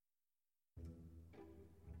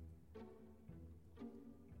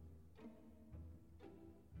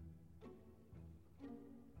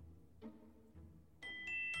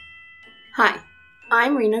Hi,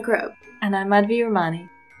 I'm Rena Grove. And I'm Madhvi Ramani.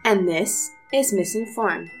 And this is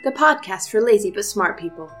Misinformed, the podcast for lazy but smart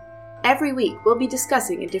people. Every week we'll be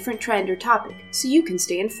discussing a different trend or topic so you can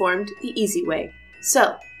stay informed the easy way.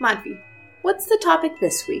 So, Madhvi, what's the topic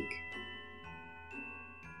this week?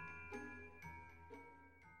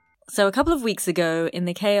 So a couple of weeks ago, in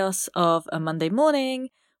the chaos of a Monday morning,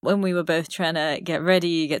 when we were both trying to get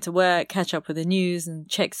ready, get to work, catch up with the news and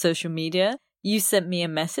check social media, you sent me a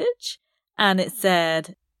message and it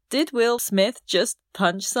said, "Did Will Smith just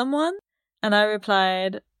punch someone?" And I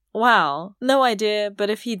replied, "Wow, no idea, but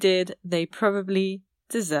if he did, they probably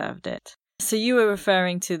deserved it." So you were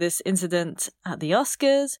referring to this incident at the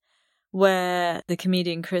Oscars, where the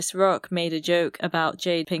comedian Chris Rock made a joke about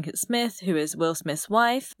Jada Pinkett Smith, who is Will Smith's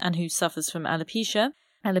wife and who suffers from alopecia.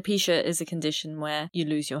 Alopecia is a condition where you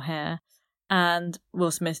lose your hair. And Will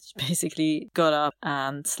Smith basically got up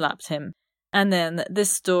and slapped him. And then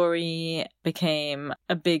this story became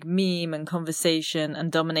a big meme and conversation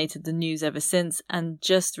and dominated the news ever since. And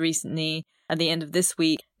just recently, at the end of this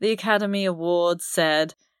week, the Academy Awards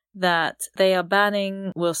said that they are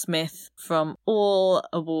banning Will Smith from all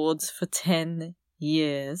awards for 10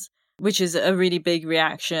 years, which is a really big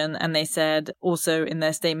reaction. And they said also in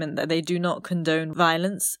their statement that they do not condone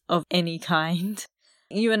violence of any kind.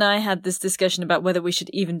 You and I had this discussion about whether we should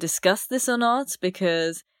even discuss this or not,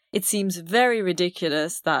 because it seems very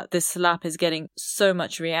ridiculous that this slap is getting so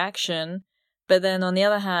much reaction. But then on the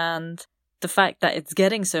other hand, the fact that it's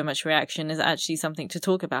getting so much reaction is actually something to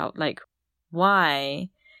talk about. Like, why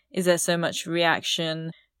is there so much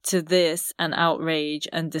reaction to this and outrage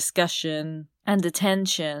and discussion and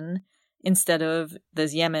attention instead of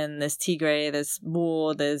there's Yemen, there's Tigray, there's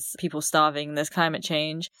war, there's people starving, there's climate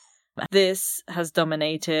change? This has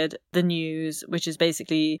dominated the news, which is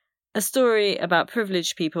basically a story about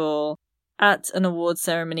privileged people at an awards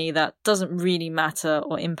ceremony that doesn't really matter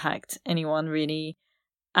or impact anyone really,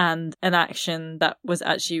 and an action that was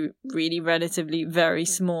actually really relatively very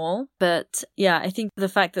small. But yeah, I think the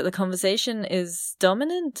fact that the conversation is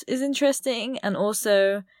dominant is interesting, and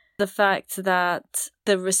also the fact that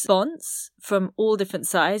the response from all different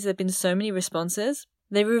sides, there have been so many responses,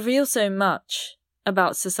 they reveal so much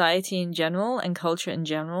about society in general and culture in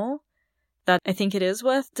general that I think it is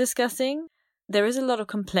worth discussing. There is a lot of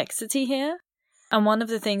complexity here. And one of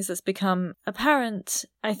the things that's become apparent,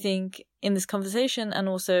 I think, in this conversation, and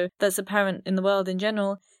also that's apparent in the world in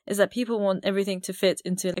general, is that people want everything to fit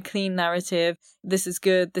into a clean narrative. This is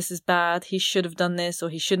good, this is bad, he should have done this or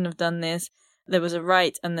he shouldn't have done this. There was a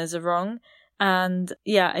right and there's a wrong. And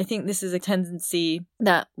yeah, I think this is a tendency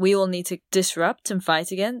that we all need to disrupt and fight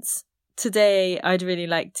against. Today, I'd really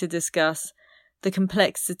like to discuss the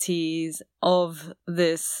complexities of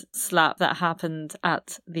this slap that happened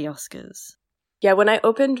at the Oscars. Yeah, when I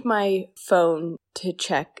opened my phone to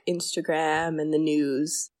check Instagram and the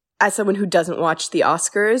news, as someone who doesn't watch the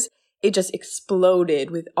Oscars, it just exploded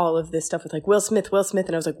with all of this stuff with like Will Smith,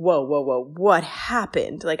 and I was like, whoa, what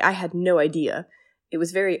happened? Like, I had no idea. It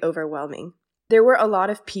was very overwhelming. There were a lot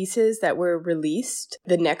of pieces that were released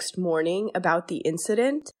the next morning about the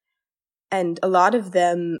incident, and a lot of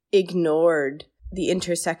them ignored the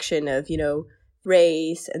intersection of,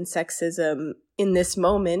 race and sexism in this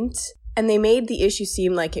moment. And they made the issue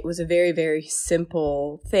seem like it was a very, very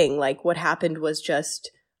simple thing. Like, what happened was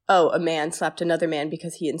just, a man slapped another man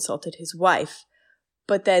because he insulted his wife.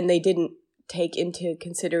 But then they didn't take into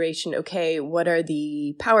consideration, okay, what are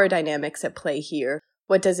the power dynamics at play here?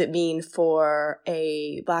 What does it mean for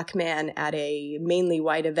a Black man at a mainly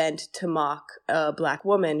white event to mock a Black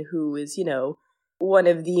woman who is, one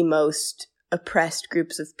of the most oppressed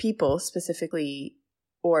groups of people, specifically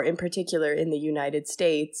or in particular in the United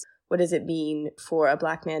States? What does it mean for a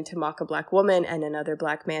Black man to mock a Black woman and another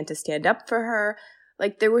Black man to stand up for her?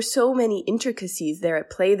 Like, there were so many intricacies there at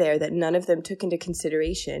play there that none of them took into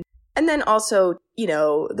consideration. And then also,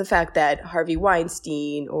 the fact that Harvey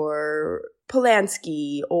Weinstein or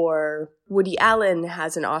Polanski or Woody Allen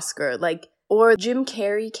has an Oscar, or Jim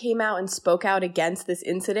Carrey came out and spoke out against this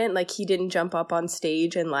incident. Like, he didn't jump up on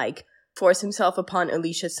stage and force himself upon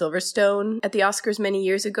Alicia Silverstone at the Oscars many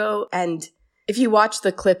years ago. And if you watch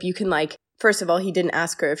the clip, you can first of all, he didn't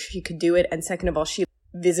ask her if she could do it. And second of all, she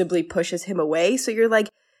visibly pushes him away. So you're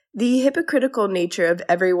the hypocritical nature of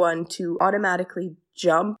everyone to automatically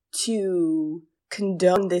jump to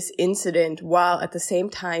condone this incident while at the same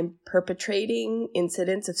time perpetrating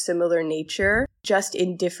incidents of similar nature just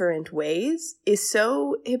in different ways is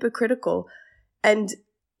so hypocritical. And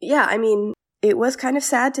yeah, I mean, it was kind of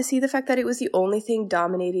sad to see the fact that it was the only thing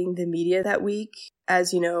dominating the media that week.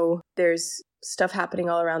 As you know, there's stuff happening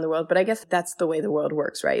all around the world, but I guess that's the way the world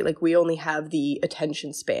works, right? Like, we only have the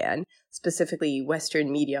attention span, specifically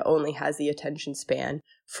Western media only has the attention span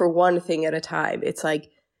for one thing at a time. It's like,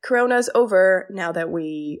 Corona's over now that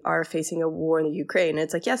we are facing a war in the Ukraine.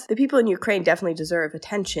 It's like, yes, the people in Ukraine definitely deserve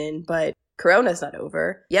attention, but Corona's not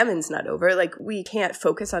over. Yemen's not over. Like, we can't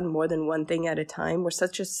focus on more than one thing at a time. We're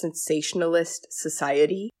such a sensationalist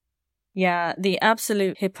society. Yeah, the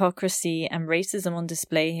absolute hypocrisy and racism on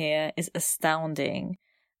display here is astounding.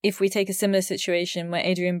 If we take a similar situation where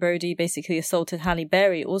Adrien Brody basically assaulted Halle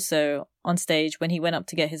Berry also on stage when he went up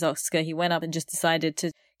to get his Oscar, he went up and just decided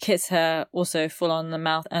to kiss her also full on the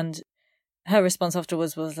mouth, and her response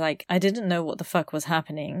afterwards was like, I didn't know what the fuck was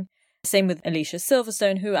happening. Same with Alicia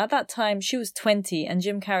Silverstone, who at that time, she was 20 and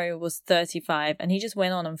Jim Carrey was 35, and he just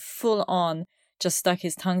went on and full on just stuck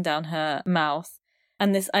his tongue down her mouth.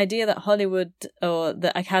 And this idea that Hollywood or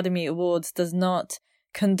the Academy Awards does not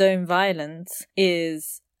condone violence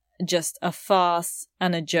is just a farce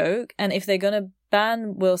and a joke. And if they're going to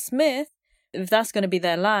ban Will Smith, if that's going to be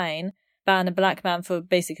their line, ban a black man for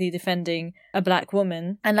basically defending a black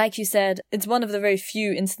woman. And like you said, it's one of the very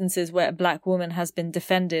few instances where a black woman has been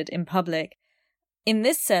defended in public. In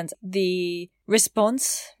this sense, the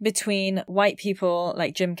response between white people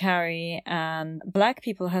like Jim Carrey and black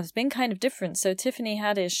people has been kind of different. So Tiffany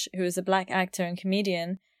Haddish, who is a black actor and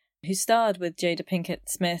comedian who starred with Jada Pinkett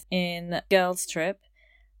Smith in Girls Trip,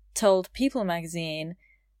 told People magazine,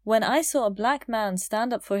 when I saw a black man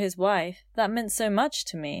stand up for his wife, that meant so much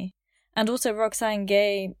to me. And also Roxane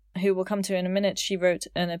Gay, who we'll come to in a minute, she wrote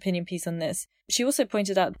an opinion piece on this. She also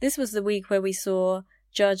pointed out this was the week where we saw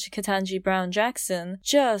Judge Ketanji Brown Jackson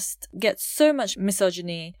just get so much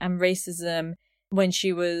misogyny and racism when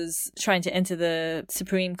she was trying to enter the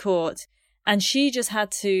Supreme Court. And she just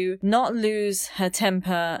had to not lose her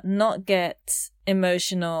temper, not get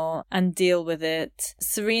emotional and deal with it.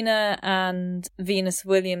 Serena and Venus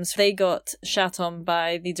Williams, they got shat on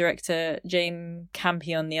by the director Jane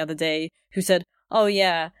Campion the other day, who said, oh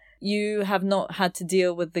yeah, you have not had to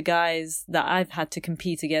deal with the guys that I've had to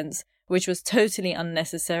compete against, which was totally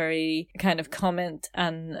unnecessary kind of comment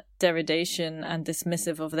and derogation and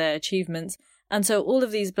dismissive of their achievements. And so all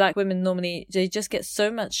of these black women normally, they just get so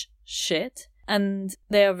much shit and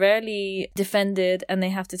they are rarely defended and they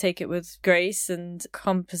have to take it with grace and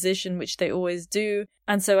composition, which they always do.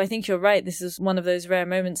 And so I think you're right. This is one of those rare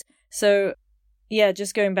moments. So yeah,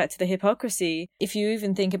 just going back to the hypocrisy, if you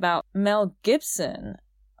even think about Mel Gibson,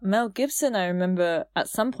 I remember at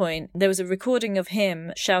some point there was a recording of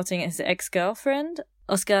him shouting at his ex-girlfriend,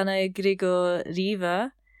 Oksana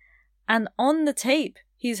Grigorieva, and on the tape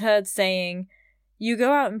he's heard saying, you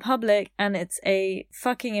go out in public and it's a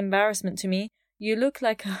fucking embarrassment to me. You look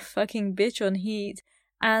like a fucking bitch on heat.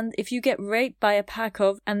 And if you get raped by a pack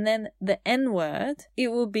of, and then the N-word, it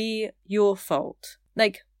will be your fault.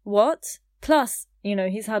 Like, what? Plus, you know,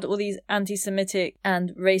 he's had all these anti-Semitic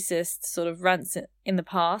and racist sort of rants in the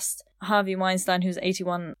past. Harvey Weinstein, who's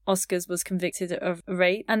 81 Oscars, was convicted of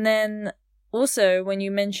rape. And then also, when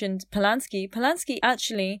you mentioned Polanski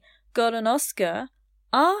actually got an Oscar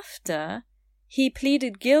after he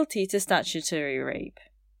pleaded guilty to statutory rape.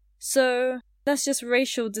 So that's just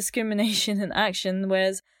racial discrimination in action,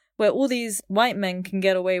 where all these white men can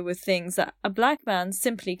get away with things that a black man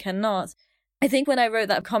simply cannot. I think when I wrote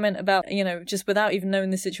that comment about, you know, just without even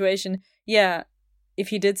knowing the situation, yeah, if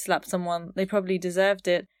he did slap someone, they probably deserved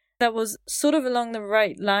it. That was sort of along the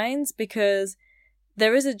right lines because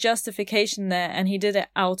there is a justification there and he did it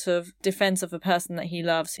out of defense of a person that he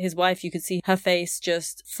loves. His wife, you could see her face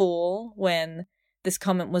just fall when this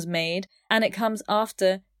comment was made. And it comes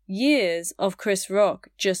after years of Chris Rock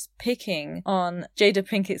just picking on Jada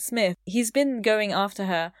Pinkett Smith. He's been going after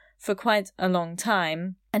her for quite a long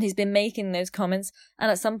time and he's been making those comments. And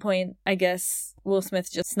at some point, I guess Will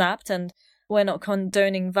Smith just snapped, and we're not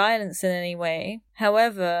condoning violence in any way.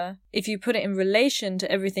 However, if you put it in relation to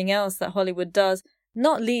everything else that Hollywood does,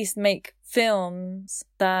 not least make films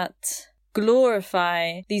that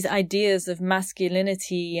glorify these ideas of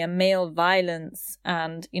masculinity and male violence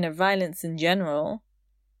and, you know, violence in general,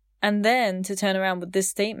 and then to turn around with this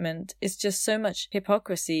statement, it's just so much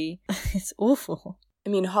hypocrisy. It's awful. I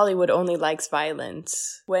mean, Hollywood only likes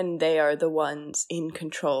violence when they are the ones in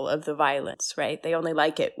control of the violence, right? They only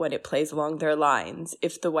like it when it plays along their lines.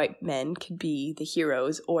 If the white men can be the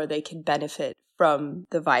heroes or they can benefit from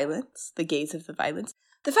the violence, the gaze of the violence.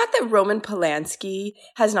 The fact that Roman Polanski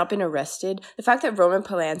has not been arrested, the fact that Roman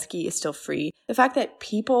Polanski is still free, the fact that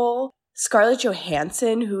people, Scarlett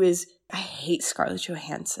Johansson, who is, I hate Scarlett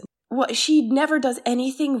Johansson. She never does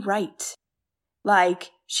anything right. Like,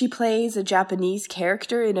 She plays a Japanese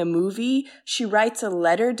character in a movie. She writes a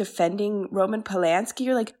letter defending Roman Polanski.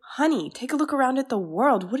 You're like, honey, take a look around at the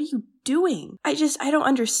world. What are you doing? I don't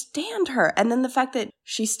understand her. And then the fact that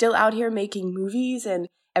she's still out here making movies and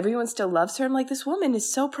everyone still loves her. I'm like, this woman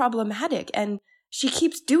is so problematic and she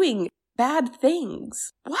keeps doing bad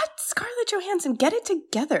things. What? Scarlett Johansson, get it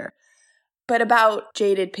together. But about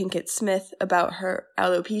Jada Pinkett Smith, about her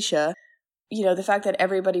alopecia, the fact that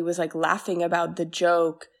everybody was like laughing about the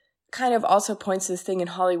joke kind of also points to this thing in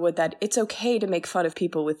Hollywood that it's okay to make fun of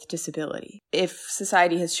people with disability. If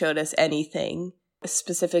society has showed us anything,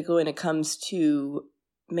 specifically when it comes to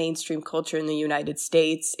mainstream culture in the United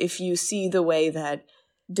States, if you see the way that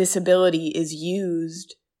disability is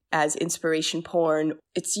used as inspiration porn,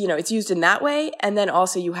 it's used in that way. And then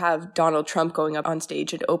also you have Donald Trump going up on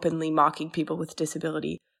stage and openly mocking people with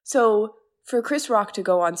disability. So for Chris Rock to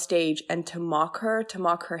go on stage and to mock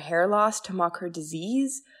her hair loss, to mock her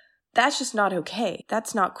disease, that's just not okay.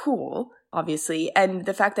 That's not cool, obviously. And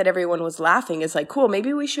the fact that everyone was laughing is like, cool,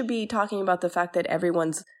 maybe we should be talking about the fact that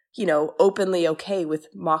everyone's, openly okay with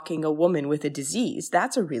mocking a woman with a disease.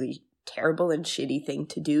 That's a really terrible and shitty thing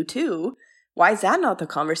to do too. Why is that not the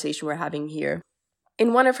conversation we're having here?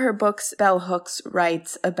 In one of her books, Bell Hooks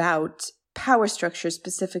writes about power structures,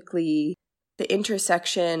 specifically the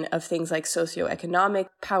intersection of things like socioeconomic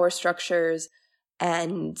power structures.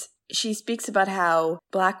 And she speaks about how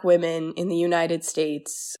Black women in the United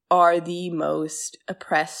States are the most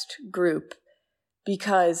oppressed group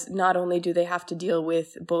because not only do they have to deal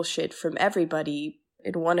with bullshit from everybody,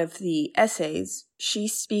 in one of the essays, she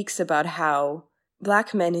speaks about how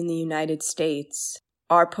Black men in the United States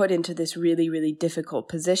are put into this really, really difficult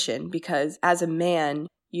position because as a man,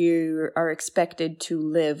 you are expected to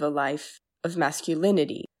live a life of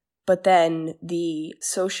masculinity. But then the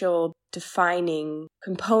social defining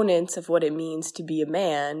components of what it means to be a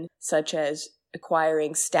man, such as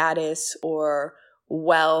acquiring status or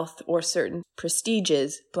wealth or certain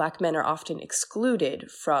prestiges, Black men are often excluded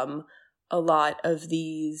from a lot of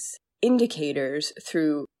these indicators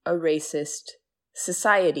through a racist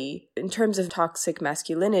society. In terms of toxic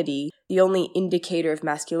masculinity, the only indicator of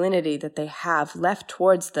masculinity that they have left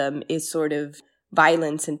towards them is sort of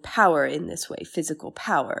violence and power in this way, physical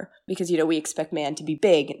power, because, we expect man to be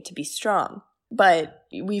big and to be strong. But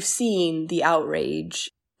we've seen the outrage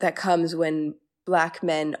that comes when Black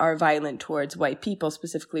men are violent towards white people,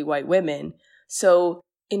 specifically white women. So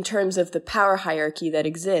in terms of the power hierarchy that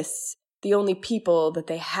exists, the only people that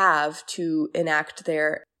they have to enact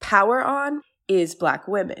their power on is Black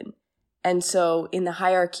women. And so in the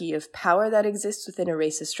hierarchy of power that exists within a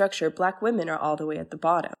racist structure, Black women are all the way at the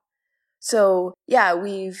bottom. So yeah,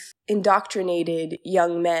 we've indoctrinated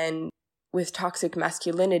young men with toxic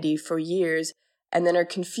masculinity for years and then are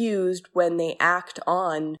confused when they act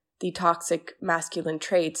on the toxic masculine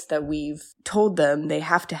traits that we've told them they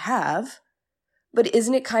have to have. But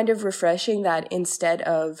isn't it kind of refreshing that instead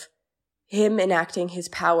of him enacting his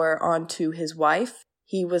power onto his wife,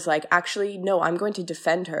 he was like, actually, no, I'm going to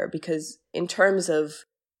defend her because in terms of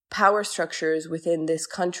power structures within this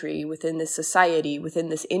country, within this society, within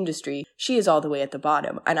this industry, she is all the way at the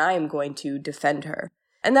bottom, and I am going to defend her.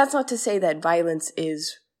 And that's not to say that violence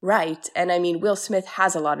is right. And I mean, Will Smith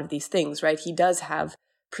has a lot of these things, right? He does have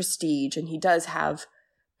prestige, and he does have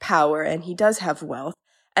power, and he does have wealth.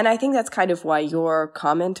 And I think that's kind of why your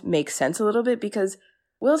comment makes sense a little bit, because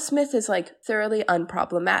Will Smith is like thoroughly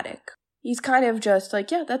unproblematic. He's kind of just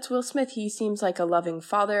like, yeah, that's Will Smith. He seems like a loving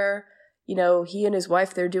father. He and his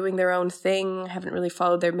wife, they're doing their own thing. Haven't really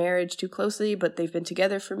followed their marriage too closely, but they've been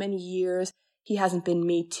together for many years. He hasn't been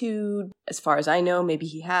Me Too'd, as far as I know. Maybe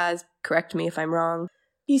he has. Correct me if I'm wrong.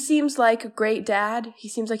 He seems like a great dad. He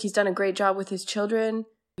seems like he's done a great job with his children.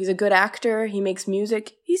 He's a good actor. He makes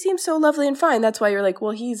music. He seems so lovely and fine. That's why you're like,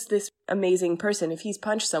 well, he's this amazing person. If he's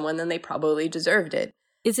punched someone, then they probably deserved it.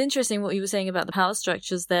 It's interesting what you were saying about the power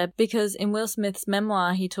structures there, because in Will Smith's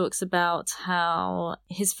memoir, he talks about how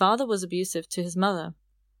his father was abusive to his mother.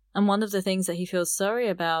 And one of the things that he feels sorry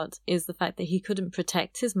about is the fact that he couldn't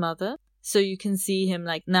protect his mother. So you can see him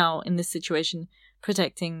like now in this situation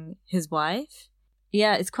protecting his wife.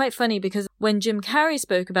 Yeah, it's quite funny because when Jim Carrey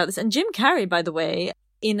spoke about this, and Jim Carrey, by the way,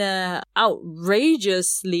 in a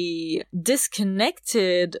outrageously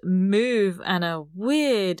disconnected move and a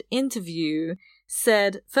weird interview,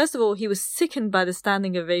 said, first of all, he was sickened by the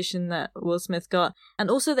standing ovation that Will Smith got,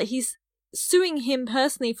 and also that he's suing him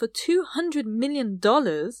personally for $200 million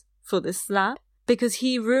for this slap because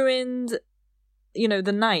he ruined,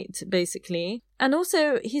 the night, basically. And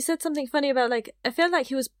also, he said something funny about, I felt like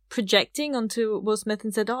he was projecting onto Will Smith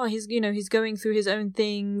and said, he's going through his own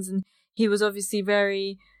things and he was obviously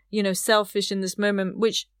very, selfish in this moment,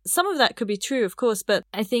 which some of that could be true, of course, but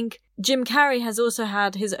I think Jim Carrey has also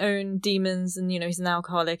had his own demons and, he's an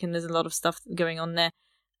alcoholic and there's a lot of stuff going on there.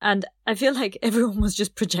 And I feel like everyone was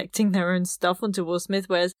just projecting their own stuff onto Will Smith,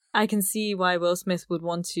 whereas I can see why Will Smith would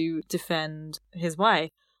want to defend his wife.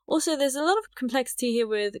 Also, there's a lot of complexity here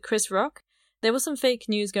with Chris Rock. There was some fake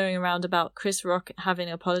news going around about Chris Rock having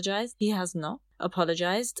apologized. He has not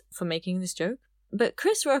apologized for making this joke. But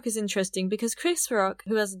Chris Rock is interesting because Chris Rock,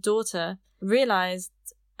 who has a daughter, realized,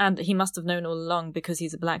 and he must have known all along because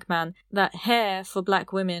he's a black man, that hair for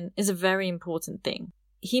black women is a very important thing.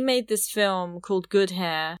 He made this film called Good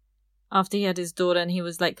Hair after he had his daughter, and he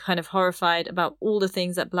was kind of horrified about all the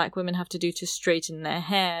things that black women have to do to straighten their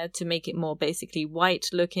hair, to make it more basically white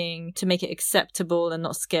looking, to make it acceptable and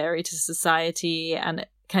not scary to society, and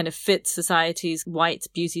kind of fit society's white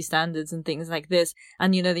beauty standards and things like this.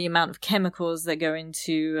 And the amount of chemicals that go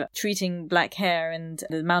into treating black hair and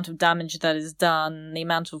the amount of damage that is done, the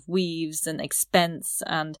amount of weaves and expense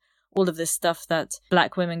and all of this stuff that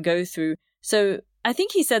black women go through. So I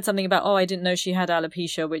think he said something about, I didn't know she had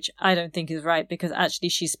alopecia, which I don't think is right because actually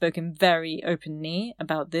she's spoken very openly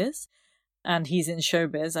about this. And he's in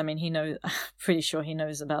showbiz. I mean, he knows, pretty sure he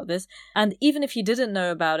knows about this. And even if he didn't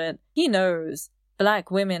know about it, he knows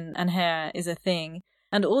black women and hair is a thing.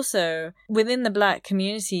 And also within the black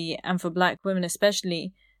community and for black women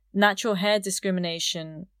especially, natural hair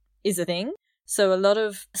discrimination is a thing. So a lot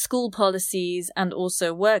of school policies and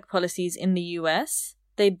also work policies in the US,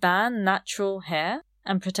 they ban natural hair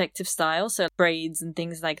and protective style, so braids and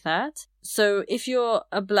things like that. So if you're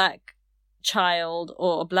a black child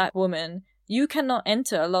or a black woman, you cannot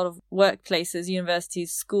enter a lot of workplaces,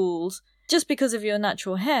 universities, schools, just because of your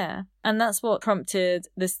natural hair. And that's what prompted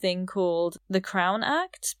this thing called the Crown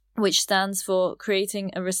Act, which stands for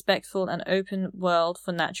Creating a Respectful and Open World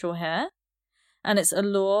for Natural Hair. And it's a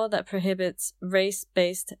law that prohibits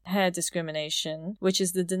race-based hair discrimination, which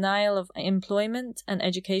is the denial of employment and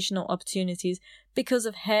educational opportunities because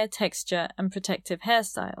of hair texture and protective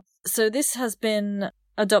hairstyles. So this has been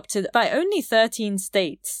adopted by only 13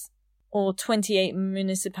 states or 28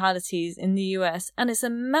 municipalities in the US, and it's a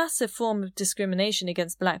massive form of discrimination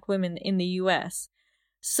against black women in the US.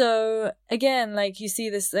 So again, you see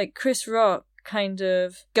this Chris Rock kind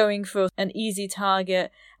of going for an easy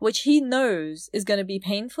target, which he knows is going to be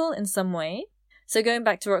painful in some way. So going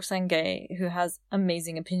back to Roxane Gay, who has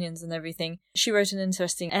amazing opinions and everything, she wrote an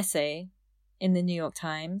interesting essay in the New York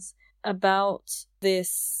Times about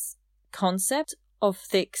this concept of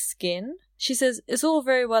thick skin. She says it's all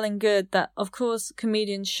very well and good that, of course,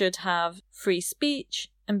 comedians should have free speech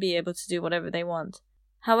and be able to do whatever they want.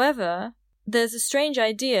 However, there's a strange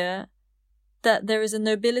idea that there is a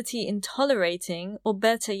nobility in tolerating, or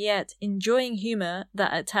better yet, enjoying humor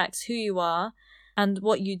that attacks who you are and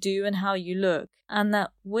what you do and how you look. And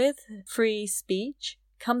that with free speech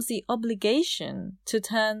comes the obligation to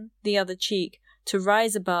turn the other cheek, to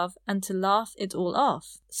rise above and to laugh it all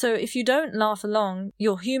off. So if you don't laugh along,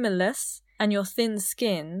 you're humorless and you're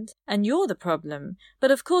thin-skinned and you're the problem.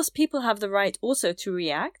 But of course, people have the right also to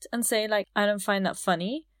react and say, I don't find that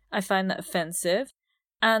funny, I find that offensive.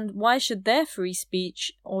 And why should their free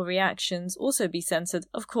speech or reactions also be censored?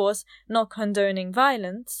 Of course, not condoning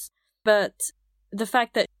violence, but the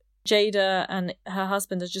fact that Jada and her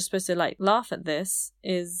husband are just supposed to laugh at this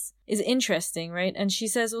is interesting, right? And she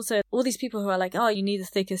says also, all these people who are you need a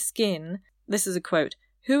thicker skin. This is a quote.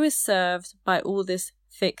 Who is served by all this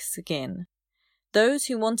thick skin? Those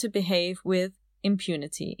who want to behave with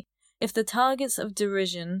impunity. If the targets of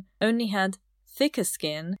derision only had thicker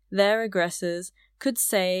skin, their aggressors could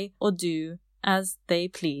say or do as they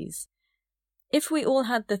please. If we all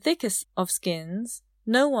had the thickest of skins,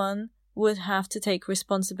 no one would have to take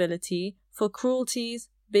responsibility for cruelties,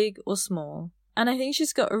 big or small. And I think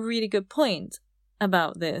she's got a really good point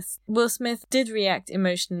about this. Will Smith did react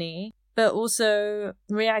emotionally, but also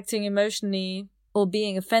reacting emotionally or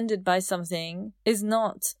being offended by something is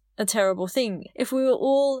not a terrible thing. If we were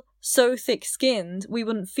all so thick-skinned, we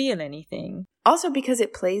wouldn't feel anything. Also because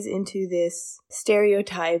it plays into this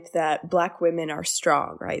stereotype that black women are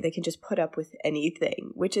strong, right? They can just put up with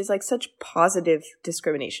anything, which is such positive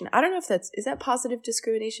discrimination. I don't know if is that positive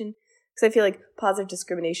discrimination? Because I feel like positive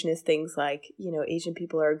discrimination is things Asian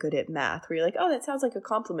people are good at math, where you're oh, that sounds like a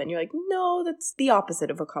compliment. You're no, that's the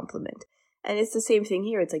opposite of a compliment. And it's the same thing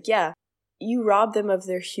here. It's yeah, you rob them of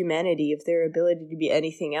their humanity, of their ability to be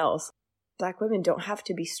anything else. Black women don't have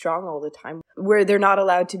to be strong all the time. Where they're not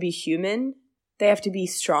allowed to be human, they have to be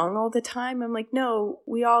strong all the time. I'm like, no,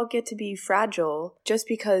 we all get to be fragile just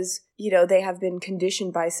because, they have been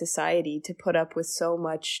conditioned by society to put up with so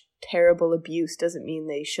much terrible abuse doesn't mean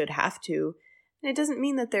they should have to. And it doesn't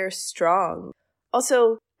mean that they're strong.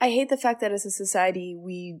 Also, I hate the fact that as a society,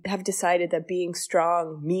 we have decided that being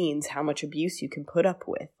strong means how much abuse you can put up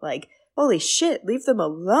with. Like, holy shit, leave them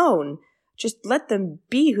alone. Just let them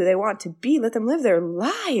be who they want to be. Let them live their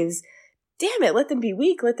lives. Damn it, let them be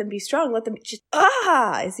weak, let them be strong, let them just,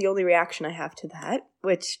 is the only reaction I have to that,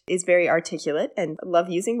 which is very articulate and love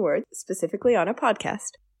using words, specifically on a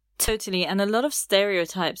podcast. Totally, and a lot of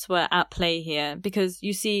stereotypes were at play here, because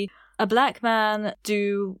you see a black man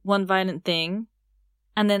do one violent thing,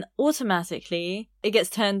 and then automatically it gets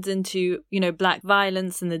turned into, black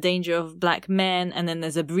violence and the danger of black men, and then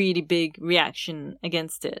there's a really big reaction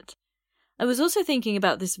against it. I was also thinking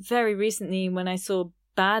about this very recently when I saw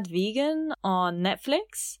Bad Vegan on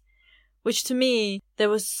Netflix, which to me, there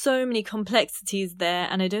were so many complexities there,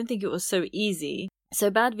 and I don't think it was so easy. So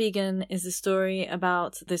Bad Vegan is a story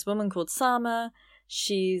about this woman called Sama.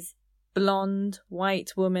 She's blonde,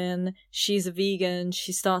 white woman. She's a vegan.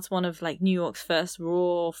 She starts one of New York's first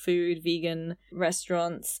raw food vegan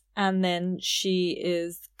restaurants. And then she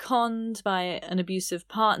is conned by an abusive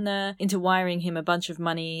partner into wiring him a bunch of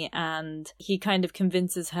money. And he kind of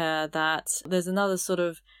convinces her that there's another sort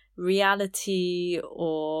of reality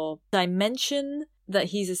or dimension that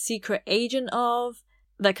he's a secret agent of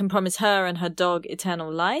that can promise her and her dog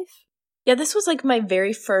eternal life. Yeah, this was my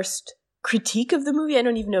very first critique of the movie. I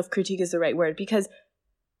don't even know if critique is the right word, because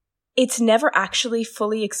it's never actually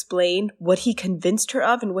fully explained what he convinced her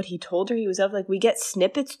of and what he told her he was of. We get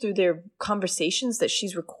snippets through their conversations that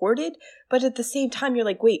she's recorded, but at the same time you're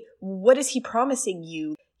like, wait, what is he promising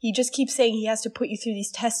you? He just keeps saying he has to put you through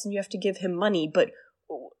these tests and you have to give him money, but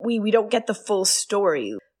we don't get the full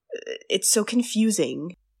story. It's so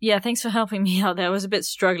confusing. Yeah, thanks for helping me out there. I was a bit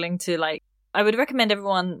struggling to I would recommend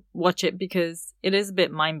everyone watch it because it is a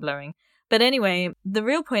bit mind-blowing. But anyway, the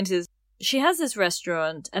real point is she has this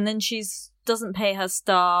restaurant and then she doesn't pay her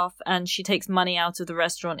staff and she takes money out of the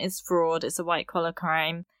restaurant. It's fraud. It's a white-collar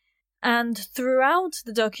crime. And throughout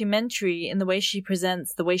the documentary, in the way she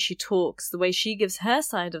presents, the way she talks, the way she gives her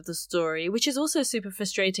side of the story, which is also super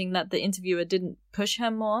frustrating that the interviewer didn't push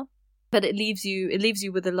her more, but it leaves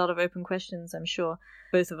you with a lot of open questions, I'm sure.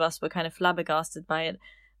 Both of us were kind of flabbergasted by it.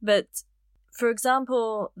 But, for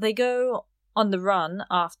example, they go on the run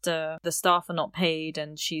after the staff are not paid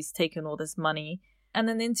and she's taken all this money. And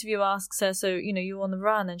then the interviewer asks her, so, you're on the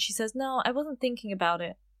run. And she says, no, I wasn't thinking about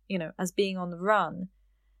it, as being on the run.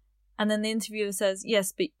 And then the interviewer says,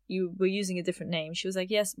 yes, but you were using a different name. She was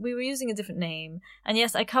like, yes, we were using a different name. And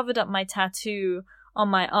yes, I covered up my tattoo on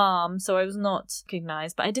my arm, so I was not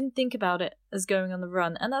recognized. But I didn't think about it as going on the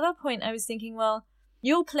run. And at that point, I was thinking, well,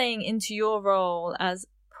 you're playing into your role as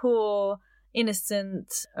poor,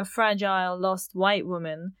 innocent, a fragile, lost white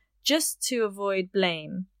woman just to avoid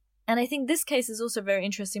blame. And I think this case is also very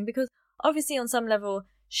interesting because obviously on some level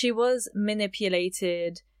she was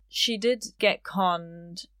manipulated, she did get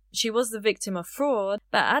conned, she was the victim of fraud,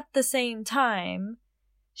 but at the same time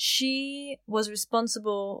she was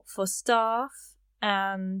responsible for staff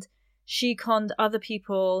and she conned other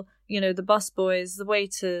people, the busboys, the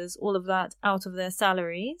waiters, all of that out of their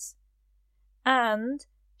salaries. And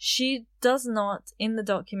she does not, in the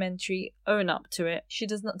documentary, own up to it. She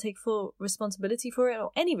does not take full responsibility for it or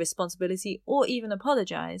any responsibility or even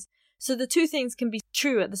apologize. So the two things can be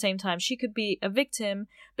true at the same time. She could be a victim,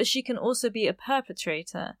 but she can also be a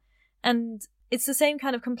perpetrator. And it's the same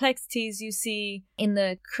kind of complexities you see in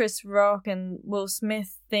the Chris Rock and Will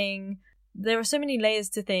Smith thing. There are so many layers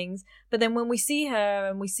to things. But then when we see her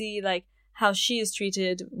and we see how she is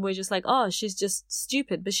treated, we're just like, oh, she's just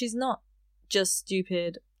stupid. But she's not just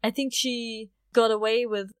stupid. I think she got away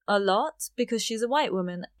with a lot because she's a white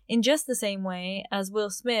woman, in just the same way as Will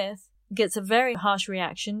Smith gets a very harsh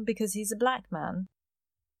reaction because he's a black man.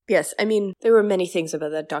 Yes, I mean, there were many things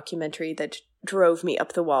about that documentary that drove me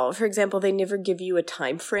up the wall. For example, they never give you a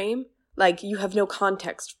time frame. You have no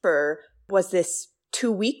context for, was this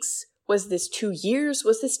 2 weeks? Was this 2 years?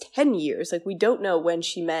 Was this 10 years? We don't know when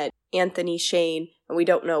she met Anthony Shane, and we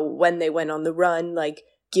don't know when they went on the run.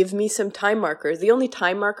 Give me some time markers. The only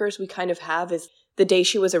time markers we kind of have is the day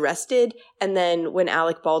she was arrested and then when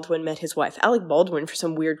Alec Baldwin met his wife. Alec Baldwin, for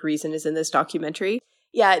some weird reason, is in this documentary.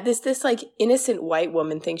 Yeah, this innocent white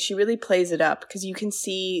woman thing, she really plays it up because you can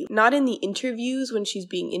see, not in the interviews when she's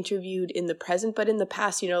being interviewed in the present, but in the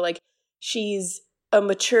past, she's a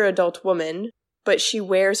mature adult woman, but she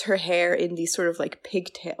wears her hair in these sort of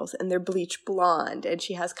pigtails and they're bleach blonde and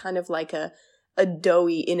she has kind of a a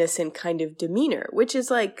doughy, innocent kind of demeanor, which is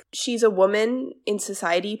like, she's a woman in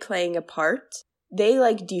society playing a part. They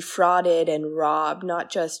like defrauded and robbed not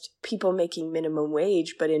just people making minimum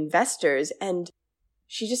wage, but investors. And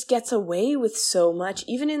she just gets away with so much.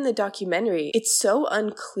 Even in the documentary, it's so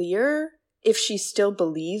unclear if she still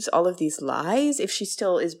believes all of these lies, if she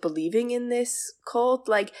still is believing in this cult.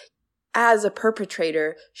 Like, as a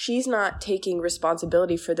perpetrator, she's not taking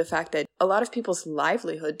responsibility for the fact that a lot of people's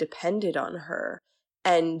livelihood depended on her.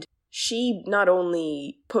 And she not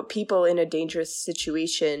only put people in a dangerous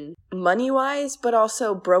situation money-wise, but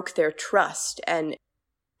also broke their trust. And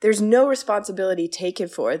there's no responsibility taken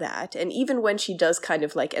for that. And even when she does kind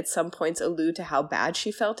of like at some points allude to how bad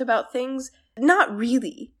she felt about things, not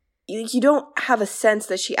really. You don't have a sense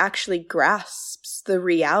that she actually grasps the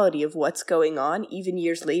reality of what's going on, even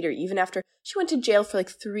years later, even after she went to jail for like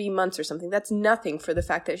 3 months or something. That's nothing for the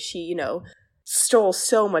fact that she, stole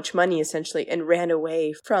so much money essentially and ran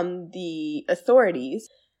away from the authorities.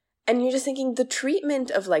 And you're just thinking the treatment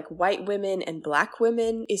of like white women and black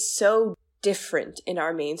women is so different in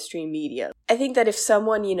our mainstream media. I think that if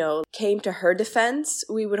someone, came to her defense,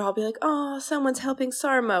 we would all be like, oh, someone's helping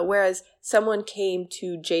Sarma. Whereas someone came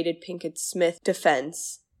to Jada Pinkett Smith's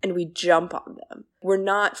defense and we jump on them. We're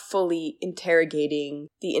not fully interrogating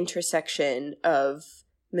the intersection of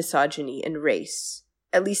misogyny and race,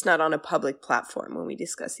 at least not on a public platform when we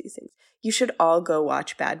discuss these things. You should all go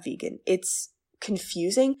watch Bad Vegan. It's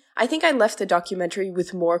confusing. I think I left the documentary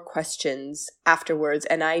with more questions afterwards,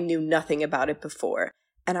 and I knew nothing about it before.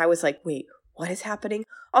 And I was like, wait, what is happening?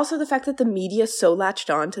 Also, the fact that the media so latched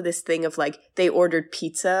on to this thing of like, they ordered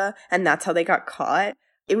pizza and that's how they got caught.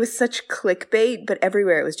 It was such clickbait, but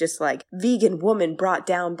everywhere it was just like, vegan woman brought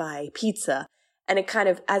down by pizza. And it kind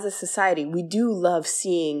of, as a society, we do love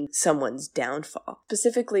seeing someone's downfall.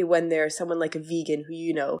 Specifically when there's someone like a vegan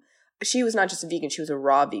who, she was not just a vegan, she was a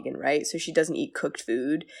raw vegan, right? So she doesn't eat cooked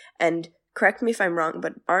food. And correct me if I'm wrong,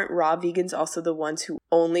 but aren't raw vegans also the ones who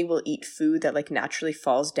only will eat food that like naturally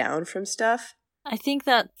falls down from stuff? I think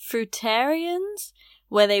that fruitarians,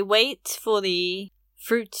 where they wait for the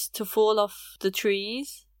fruits to fall off the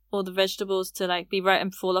trees or the vegetables to like be ripe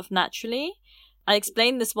and fall off naturally. I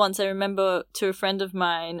explained this once, I remember, to a friend of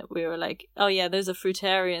mine. We were like, oh yeah, those are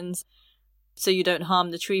fruitarians, so you don't harm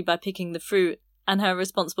the tree by picking the fruit. And her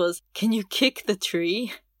response was, can you kick the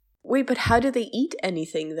tree? Wait, but how do they eat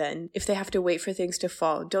anything then, if they have to wait for things to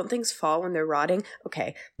fall? Don't things fall when they're rotting?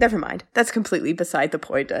 Okay, never mind. That's completely beside the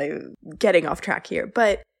point. I'm getting off track here.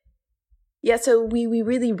 But yeah, so we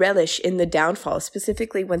really relish in the downfall,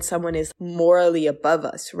 specifically when someone is morally above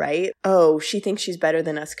us, right? Oh, she thinks she's better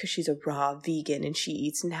than us because she's a raw vegan and she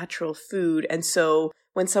eats natural food. And so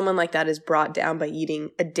when someone like that is brought down by eating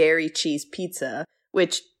a dairy cheese pizza,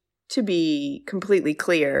 which, to be completely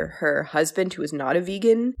clear, her husband, who is not a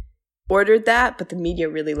vegan, ordered that, but the media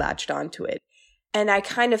really latched onto it. And I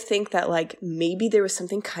kind of think that like maybe there was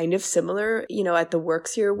something kind of similar, at the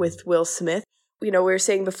works here with Will Smith. We were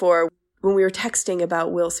saying before, when we were texting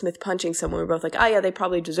about Will Smith punching someone, we were both like, oh yeah, they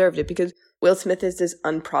probably deserved it because Will Smith is this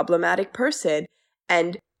unproblematic person.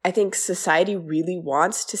 And I think society really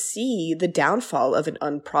wants to see the downfall of an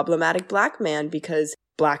unproblematic black man because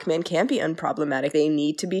black men can't be unproblematic. They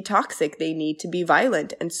need to be toxic. They need to be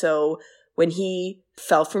violent. And so when he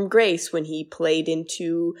fell from grace, when he played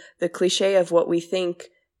into the cliche of what we think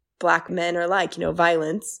black men are like,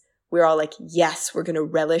 violence, we're all like, yes, we're going to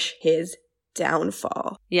relish his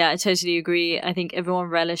downfall. Yeah, I totally agree. I think everyone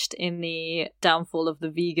relished in the downfall of the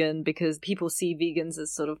vegan because people see vegans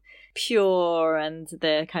as sort of pure and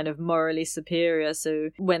they're kind of morally superior. So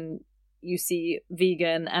when you see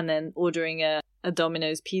vegan and then ordering a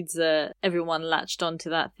Domino's pizza, everyone latched onto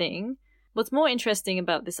that thing. What's more interesting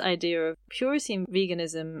about this idea of purity and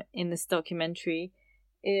veganism in this documentary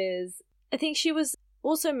is I think she was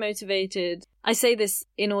also motivated. I say this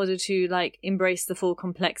in order to embrace the full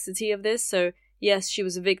complexity of this. So yes, she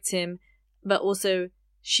was a victim, but also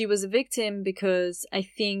she was a victim because I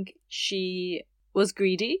think she was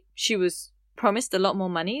greedy. She was promised a lot more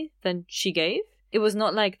money than she gave. It was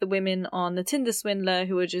not like the women on the Tinder swindler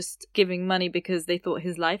who were just giving money because they thought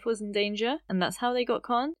his life was in danger, and that's how they got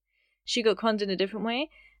conned. She got conned in a different way.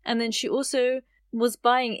 And then she also was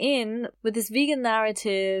buying in with this vegan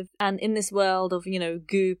narrative and in this world of,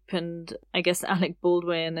 Goop and I guess Alec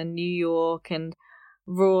Baldwin and New York and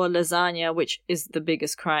raw lasagna, which is the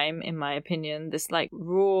biggest crime in my opinion. This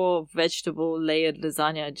raw vegetable layered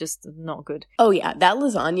lasagna, just not good. Oh yeah, that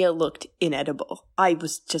lasagna looked inedible. I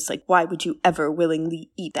was just like, why would you ever willingly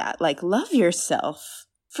eat that? Love yourself.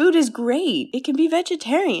 Food is great. It can be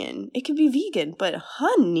vegetarian. It can be vegan. But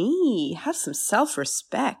honey, have some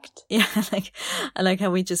self-respect. Yeah, I like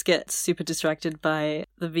how we just get super distracted by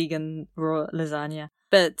the vegan raw lasagna.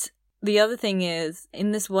 But the other thing is,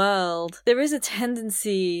 in this world, there is a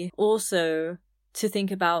tendency also to think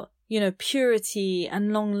about, purity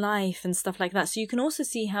and long life and stuff like that. So you can also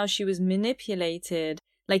see how she was manipulated.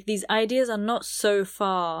 Like, these ideas are not so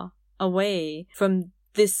far away from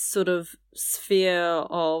this sort of sphere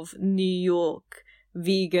of New York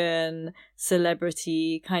vegan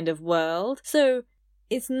celebrity kind of world. So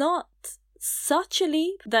it's not such a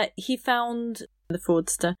leap that the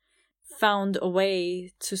fraudster found a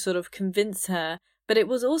way to sort of convince her, but it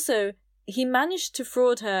was also, he managed to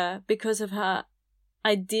fraud her because of her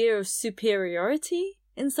idea of superiority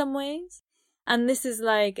in some ways. And this is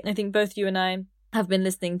like, I think both you and I have been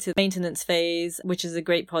listening to Maintenance Phase, which is a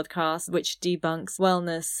great podcast which debunks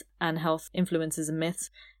wellness and health influences and myths.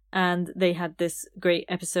 And they had this great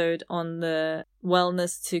episode on the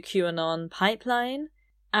wellness to QAnon pipeline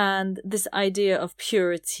and this idea of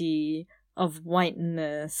purity, of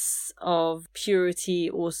whiteness, of purity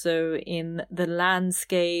also in the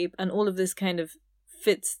landscape, and all of this kind of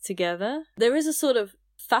fits together. There is a sort of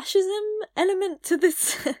fascism element to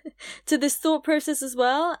this to this thought process as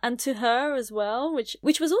well, and to her as well,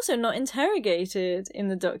 which was also not interrogated in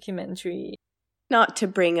the documentary. Not to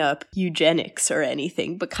bring up eugenics or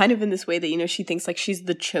anything, but kind of in this way that, she thinks like she's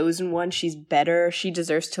the chosen one, she's better, she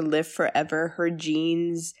deserves to live forever, her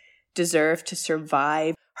genes deserve to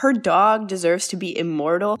survive, her dog deserves to be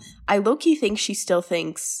immortal. I low-key think she still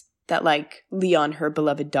thinks that like Leon, her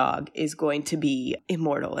beloved dog, is going to be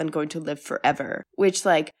immortal and going to live forever, which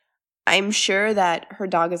like I'm sure that her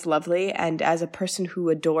dog is lovely, and as a person who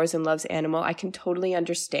adores and loves animal, I can totally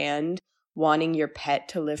understand wanting your pet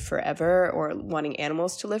to live forever or wanting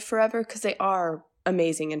animals to live forever because they are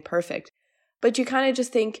amazing and perfect. But you kind of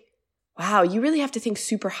just think, wow, you really have to think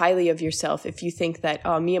super highly of yourself if you think that,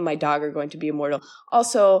 oh, me and my dog are going to be immortal.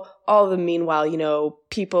 Also, all the meanwhile,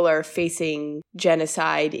 people are facing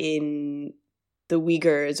genocide in the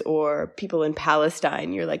Uyghurs or people in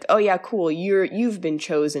Palestine. You're like, oh yeah, cool, you've been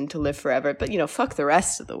chosen to live forever, but fuck the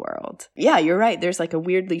rest of the world. Yeah, you're right. There's like a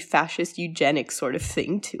weirdly fascist eugenic sort of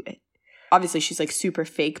thing to it. Obviously, she's like super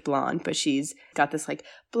fake blonde, but she's got this like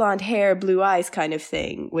blonde hair, blue eyes kind of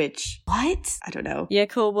thing, which, what? I don't know. Yeah,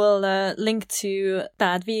 cool. We'll link to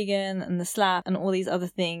Bad Vegan and The Slap and all these other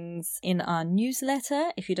things in our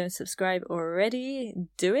newsletter. If you don't subscribe already,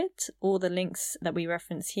 do it. All the links that we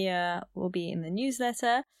reference here will be in the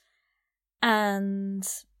newsletter. And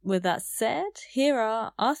with that said, here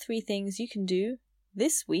are our 3 things you can do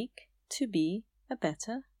this week to be a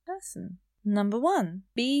better person. Number 1,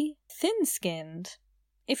 be thin-skinned.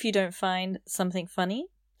 If you don't find something funny,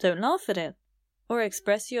 don't laugh at it, or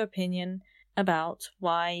express your opinion about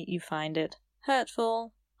why you find it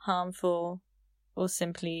hurtful, harmful, or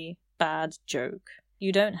simply bad joke.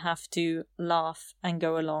 You don't have to laugh and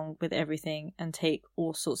go along with everything and take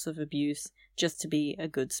all sorts of abuse just to be a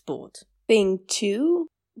good sport. Thing 2,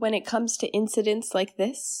 when it comes to incidents like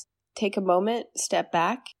this, take a moment, step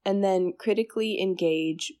back, and then critically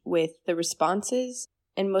engage with the responses,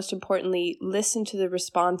 and most importantly, listen to the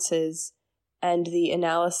responses and the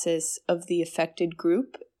analysis of the affected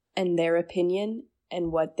group and their opinion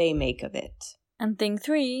and what they make of it. And thing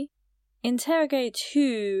 3, interrogate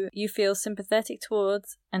who you feel sympathetic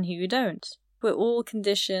towards and who you don't. We're all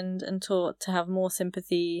conditioned and taught to have more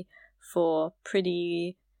sympathy for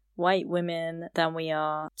pretty white women than we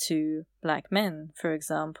are to black men, for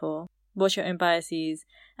example. Watch your own biases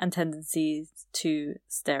and tendencies to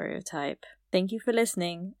stereotype. Thank you for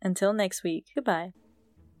listening. Until next week, goodbye.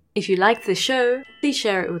 If you liked this show, please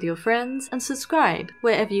share it with your friends and subscribe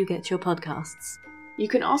wherever you get your podcasts. You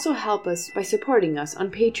can also help us by supporting us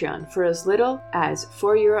on Patreon for as little as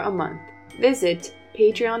 €4 a month. Visit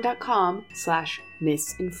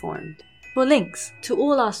patreon.com/misinformed. For links to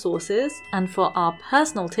all our sources and for our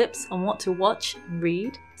personal tips on what to watch and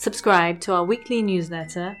read, subscribe to our weekly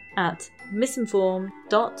newsletter at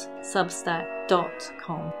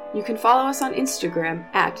misinformed.substack.com. You can follow us on Instagram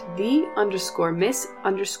at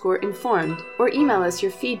 @the_miss_informed or email us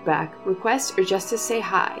your feedback, requests, or just to say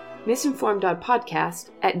hi.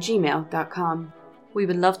 misinformed.podcast@gmail.com. We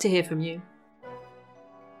would love to hear from you.